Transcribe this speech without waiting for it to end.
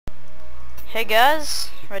Hey guys,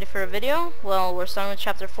 ready for a video? Well, we're starting with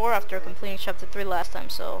chapter 4 after completing chapter 3 last time,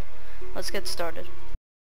 so let's get started.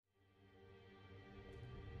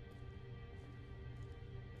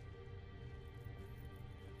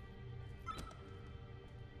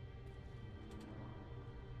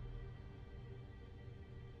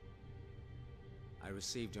 I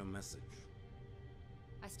received your message.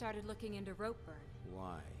 I started looking into Ropeburn.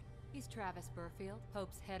 Why? He's Travis Burfield,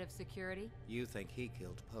 Pope's head of security. You think he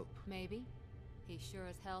killed Pope? Maybe. He sure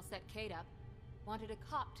as hell set Kate up. Wanted a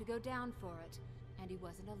cop to go down for it. And he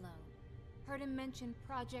wasn't alone. Heard him mention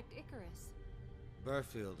Project Icarus.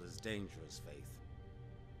 Burfield is dangerous, Faith.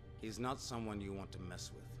 He's not someone you want to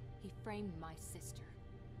mess with. He framed my sister.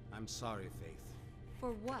 I'm sorry, Faith.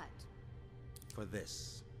 For what? For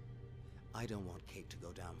this. I don't want Kate to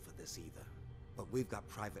go down for this either. But we've got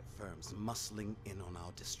private firms muscling in on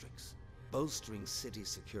our districts. Bolstering city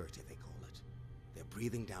security, they call it. They're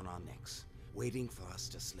breathing down our necks, waiting for us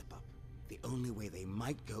to slip up. The only way they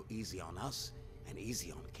might go easy on us, and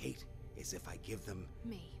easy on Kate, is if I give them...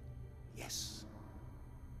 Me. Yes.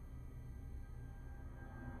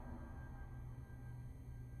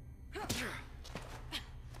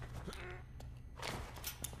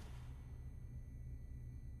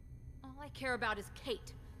 All I care about is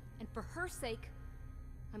Kate. And for her sake,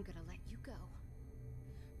 I'm gonna let you go.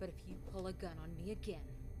 But if you pull a gun on me again,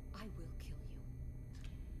 I will kill you.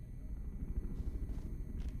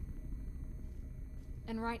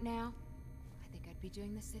 And right now, I think I'd be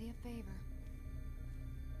doing the city a favor.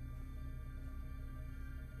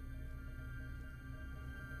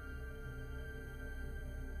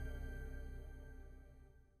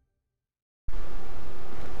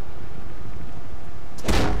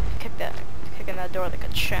 Kicking that door like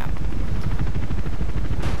a champ.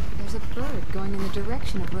 There's a bird going in the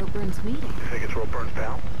direction of Ropeburn's meeting. You think it's Ropeburn's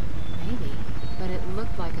pal? Maybe, but it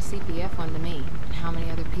looked like a CPF one to me. And how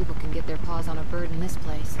many other people can get their paws on a bird in this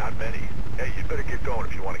place? Not many. Hey, you'd better get going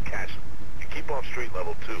if you want to catch them. You keep off street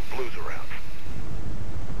level 2. Blue's around.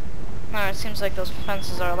 Alright, seems like those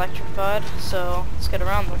fences are electrified, so let's get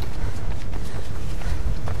around them.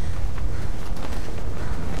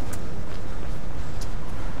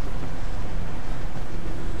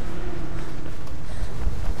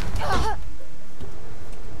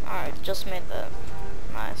 Alright, just made that.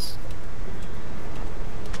 Nice.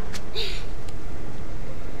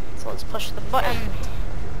 So let's push the button.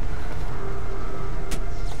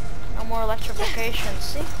 No more electrification,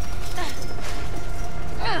 see?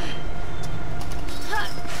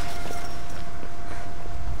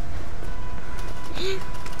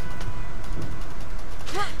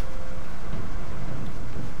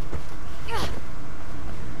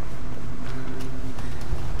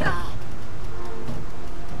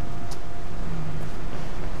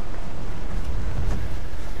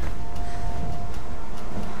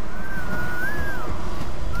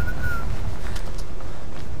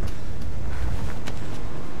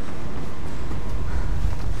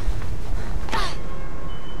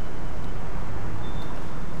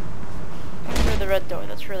 Red door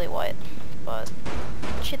that's really white, but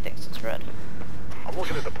she thinks it's red. I'm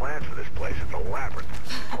looking at the plans for this place. It's a labyrinth.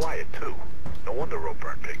 Quiet, too. No wonder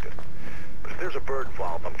Ropeburn picked it. But if there's a bird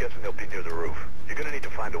involved, I'm guessing they'll be near the roof. You're gonna need to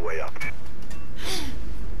find a way up.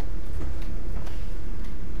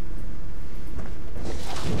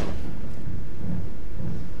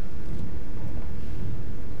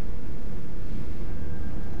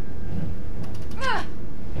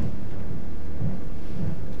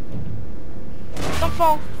 Don't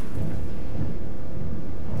fall.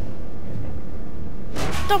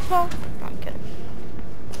 Don't fall. No, I'm kidding.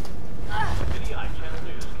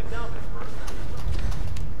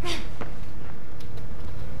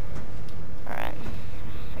 Alright.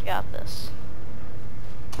 I got this.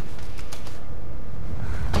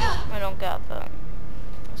 I don't got that.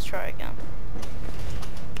 Let's try again.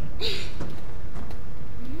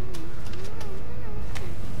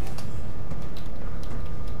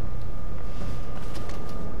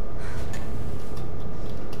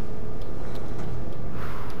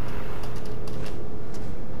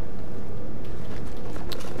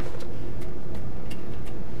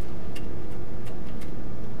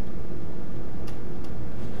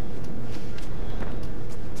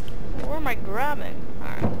 Where am I grabbing?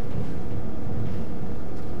 Alright.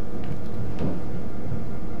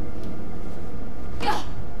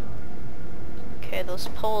 Okay, those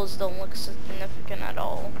poles don't look significant at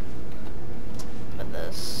all. But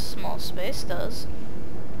this small space does.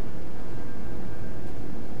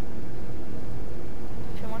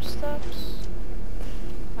 A few more steps.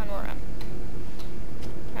 And we're in.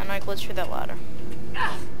 And I glitched through that ladder.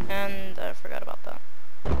 And I forgot about that.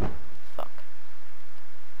 Fuck.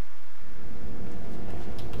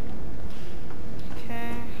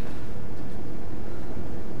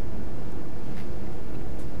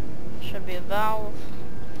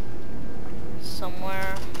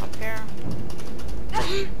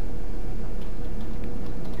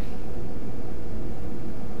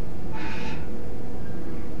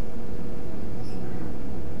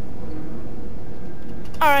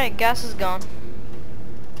 Alright, gas is gone.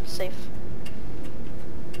 Safe.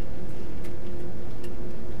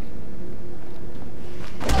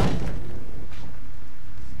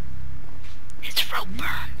 It's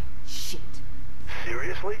Ropeburn. Shit.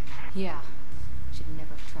 Seriously? Yeah. Should never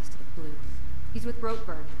have trusted a blue. He's with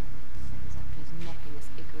Ropeburn. He's up to his neck in this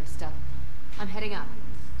Icarus stuff. I'm heading up.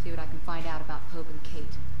 See what I can find out about Pope and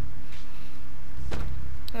Kate.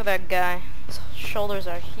 Look at that guy. His shoulders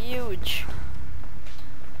are huge.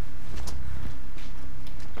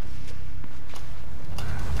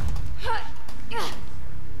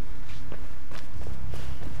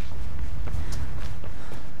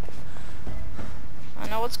 I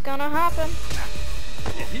know what's gonna happen.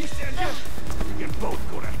 If he sends you, you can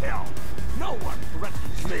both go to hell. No one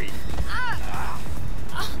threatens me.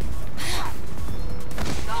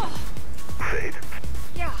 Fade.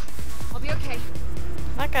 Yeah, I'll be okay.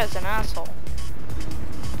 That guy's an asshole.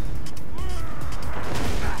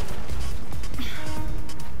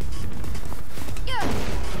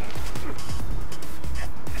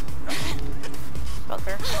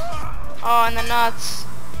 Fucker. Oh, and the nuts.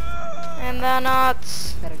 And the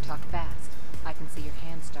nuts. Better talk fast. I can see your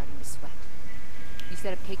hands starting to sweat. You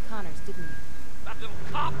set up Kate Connors, didn't you? That little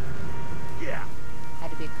cop? Yeah.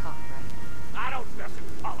 Had to be a cop, right? I don't mess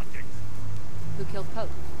in politics. Who killed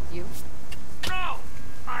Pope? You? No!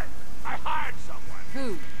 I hired someone.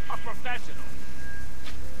 Who? A professional.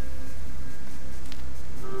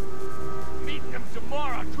 Meeting him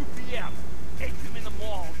tomorrow, 2 p.m. Take him in the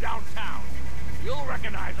mall downtown. You'll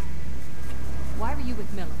recognize him. Why were you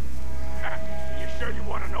with Miller? You sure you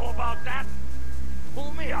want to know about that?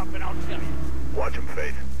 Pull me up and I'll tell you. Watch him,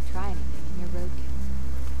 Faith. Try anything in your roadkill.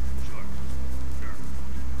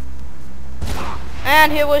 Sure.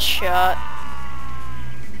 And he was shot.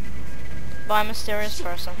 By a mysterious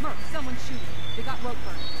person. Merc, someone's shooting. They got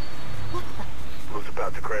Ropeburn. What the? Blue's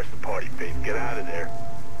about to crash the party, Faith. Get out of there.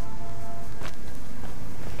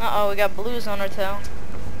 Uh-oh, we got blues on our tail.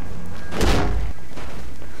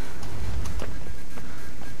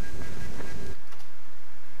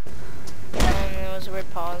 And there was a weird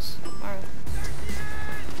pause. Alright.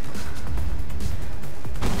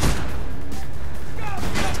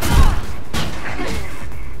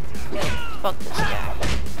 Fuck this guy.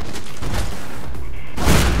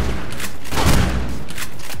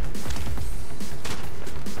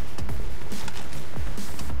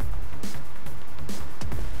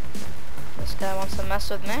 This guy wants to mess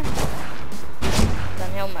with me.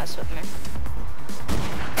 Then he'll mess with me.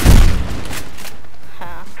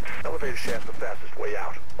 Ha. Elevator shaft's the fastest way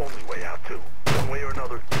out. Only way out, too. One way or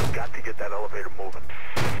another, you've got to get that elevator moving.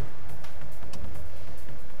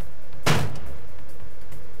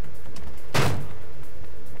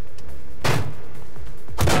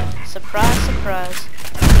 Surprise, surprise.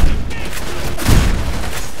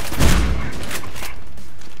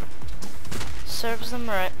 Serves them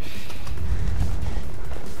right.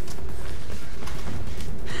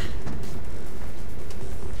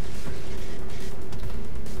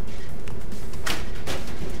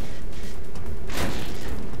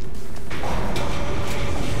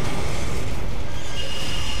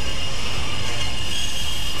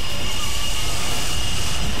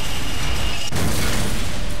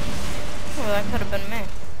 Oh, that could have been me.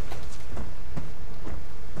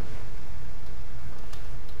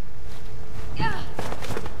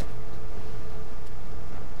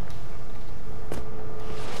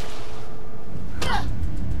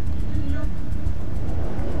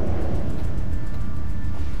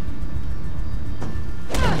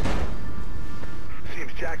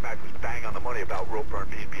 Seems Jack Knight was bang on the money about Ropeburn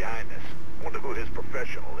being behind this. Wonder who his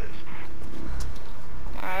professional is.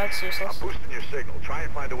 Alright, that's I'm useless. boosting your signal. Try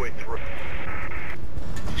and find a way through.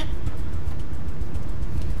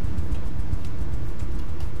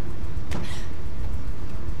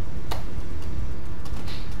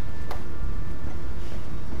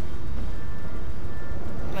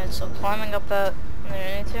 Wait, so climbing up that there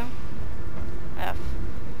you need to? F.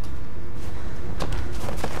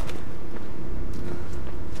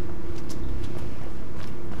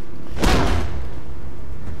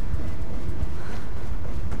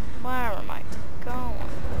 Where am I going?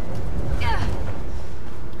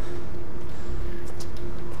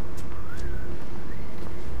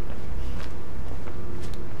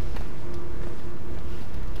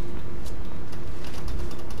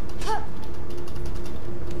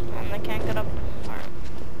 And they can't get up. Alright.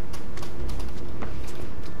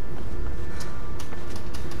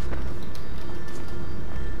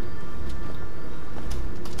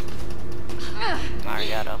 Alright,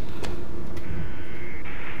 got up.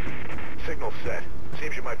 Signal set.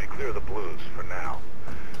 Seems you might be clear of the blues for now.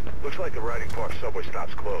 Looks like the Riding Park subway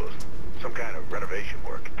stop's closed. Some kind of renovation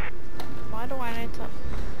work. Why do I need to...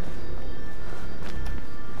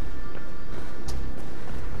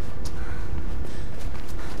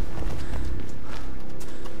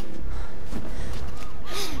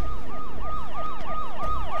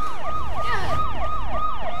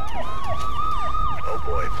 Oh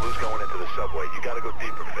boy, Blue's going into the subway. You gotta go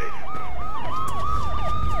deeper, Faith.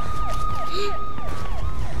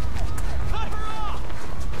 Cut her off!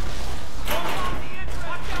 Don't block the entrance!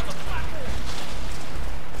 Watch out the platform!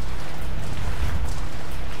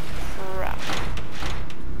 Crap.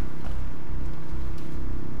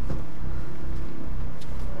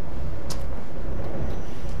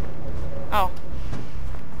 Oh.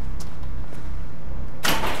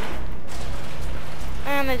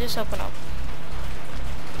 And they just open up.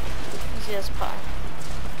 Easy as pie.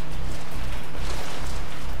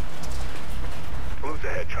 Blue's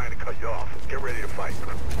ahead trying to cut you off. Get ready to fight.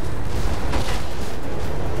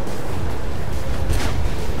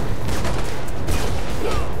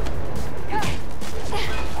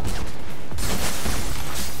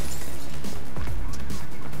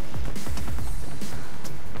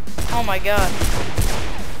 Oh my god.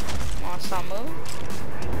 Wanna stop moving?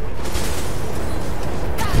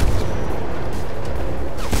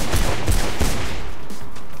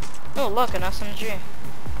 Oh look, an SMG.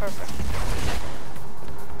 Perfect.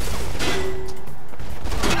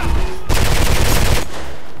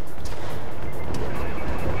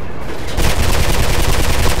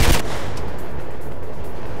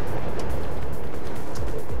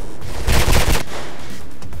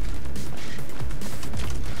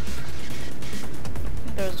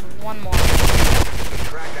 There's one more. The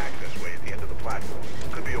track access way at the end of the platform.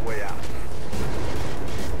 Could be a way out.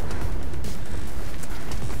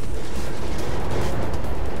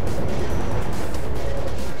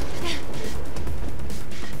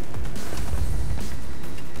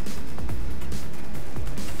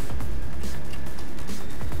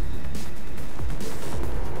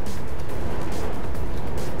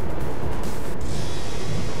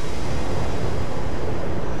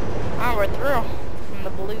 Ah, we're through. From the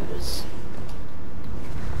blues.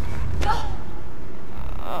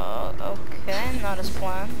 Okay, not as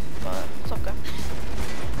planned, but it's okay.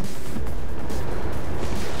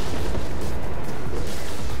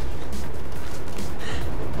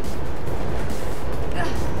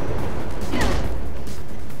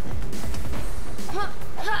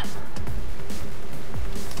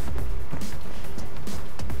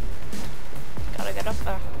 Gotta get up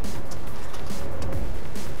there.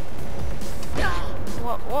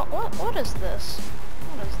 What is this?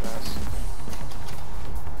 What is this?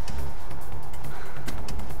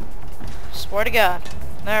 Swear to God.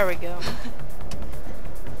 There we go.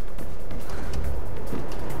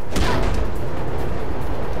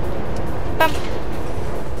 Bum.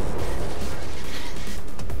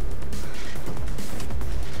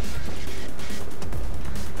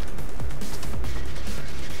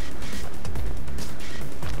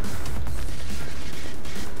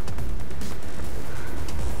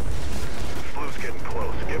 Blue's getting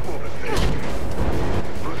close. Get moving, Faith.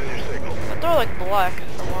 Losing your signal. But they're like black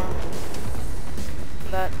for more.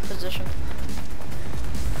 That position.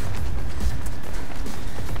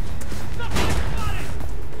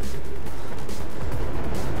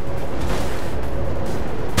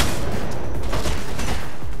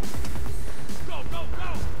 Go, go, go!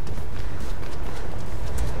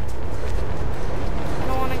 I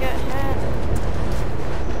don't want to get hit.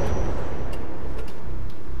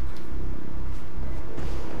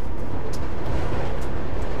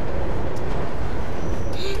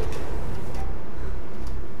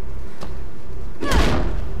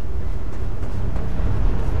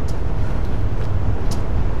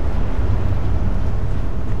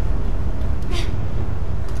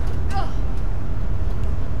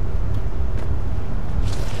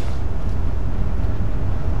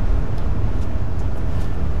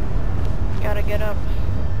 Gotta get up.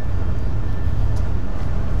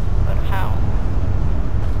 But how?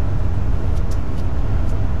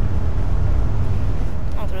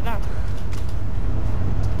 Oh, through there.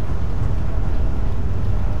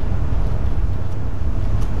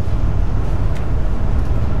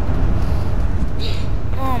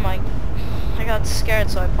 Oh my... I got scared,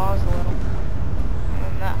 so I paused a little. And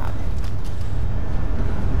then that happened.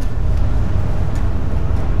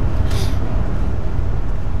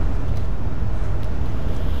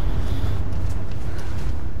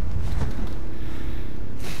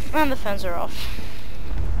 And the fans are off.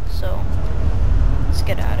 So, let's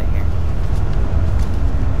get out of here.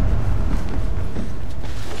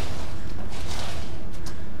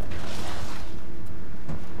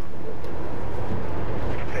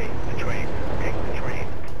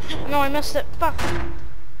 missed it. Fuck.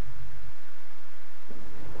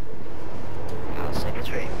 Now let's take the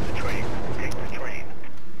train. The train. Take the train.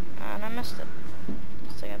 And I missed it.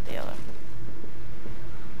 Let's take out the other.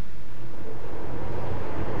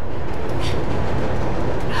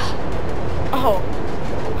 Oh.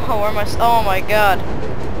 Oh, where am I? Oh my god.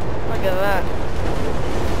 Look at that.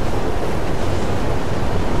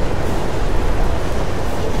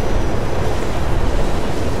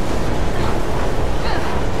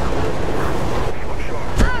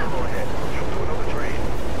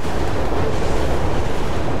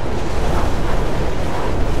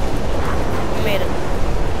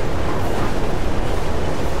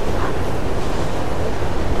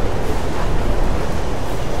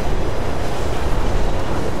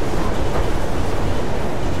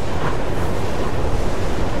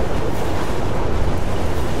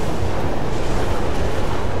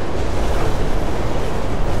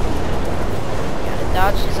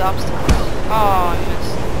 Dodge these obstacles. Oh, I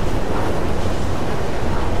missed.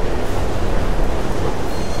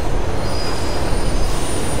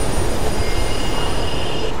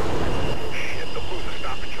 Shit, the Blues are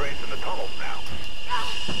stopping trains in the tunnels now.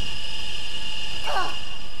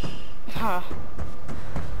 Huh.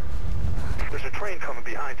 There's a train coming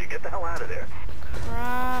behind you. Get the hell out of there.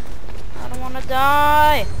 Crap. I don't want to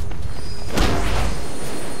die.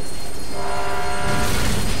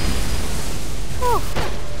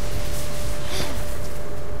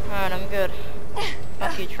 Alright, I'm good.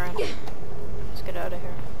 Fuck you, train. Let's get out of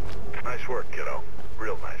here. Nice work, kiddo.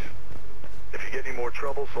 Real nice. If you get any more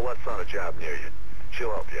trouble, Colette's on a job near you.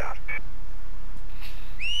 She'll help you out.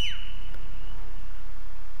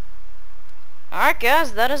 Alright,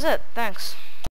 guys, that is it. Thanks.